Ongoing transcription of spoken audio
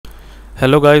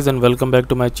Hello guys and welcome back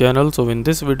to my channel. So in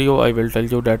this video I will tell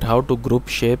you that how to group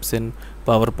shapes in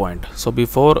PowerPoint. So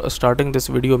before starting this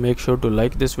video, make sure to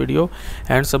like this video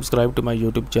and subscribe to my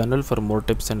YouTube channel for more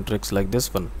tips and tricks like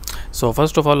this one. So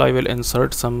first of all, I will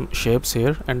insert some shapes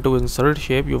here, and to insert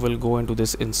shape you will go into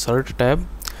this insert tab,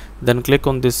 then click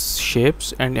on this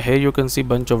shapes, and here you can see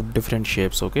bunch of different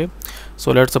shapes. Okay,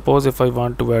 so let's suppose if I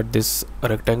want to add this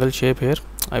rectangle shape here,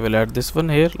 I will add this one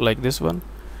here like this one.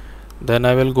 Then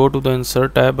I will go to the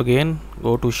insert tab again,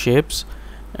 go to shapes,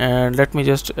 and let me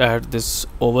just add this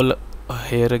oval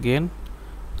here again.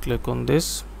 Click on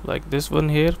this like this one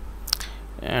here,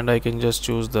 and I can just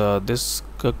choose this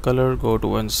color, go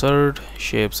to insert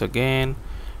shapes again,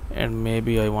 and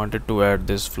maybe I wanted to add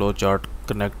this flowchart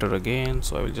connector again,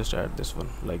 so I will just add this one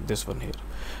like this one here.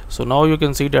 So now you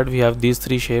can see that we have these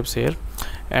three shapes here,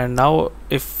 and now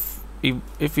if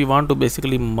we want to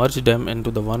basically merge them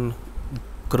into the one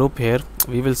group here,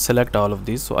 we will select all of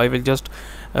these. So I will just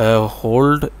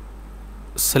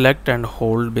select and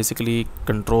hold basically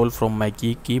control from my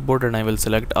keyboard, and I will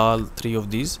select all three of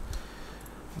these,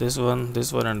 this one,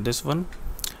 and this one.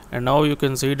 And now you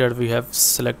can see that we have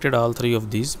selected all three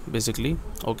of these basically.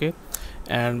 Okay,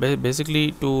 and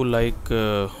basically to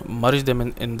merge them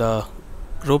in the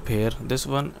group here, this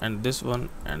one and this one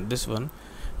and this one,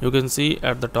 you can see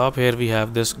at the top here we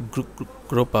have this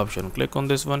group option. Click on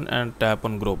this one and tap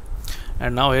on group,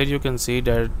 and now here you can see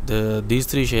that these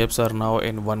three shapes are now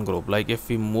in one group. Like if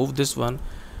we move this one,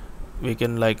 we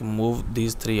can like move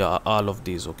these three, all of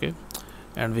these. Okay,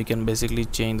 and we can basically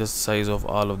change the size of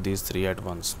all of these three at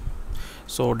once.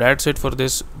 So that's it for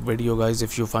this video guys.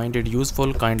 If you find it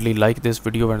useful, kindly like this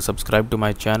video and subscribe to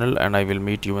my channel, and I will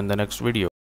meet you in the next video.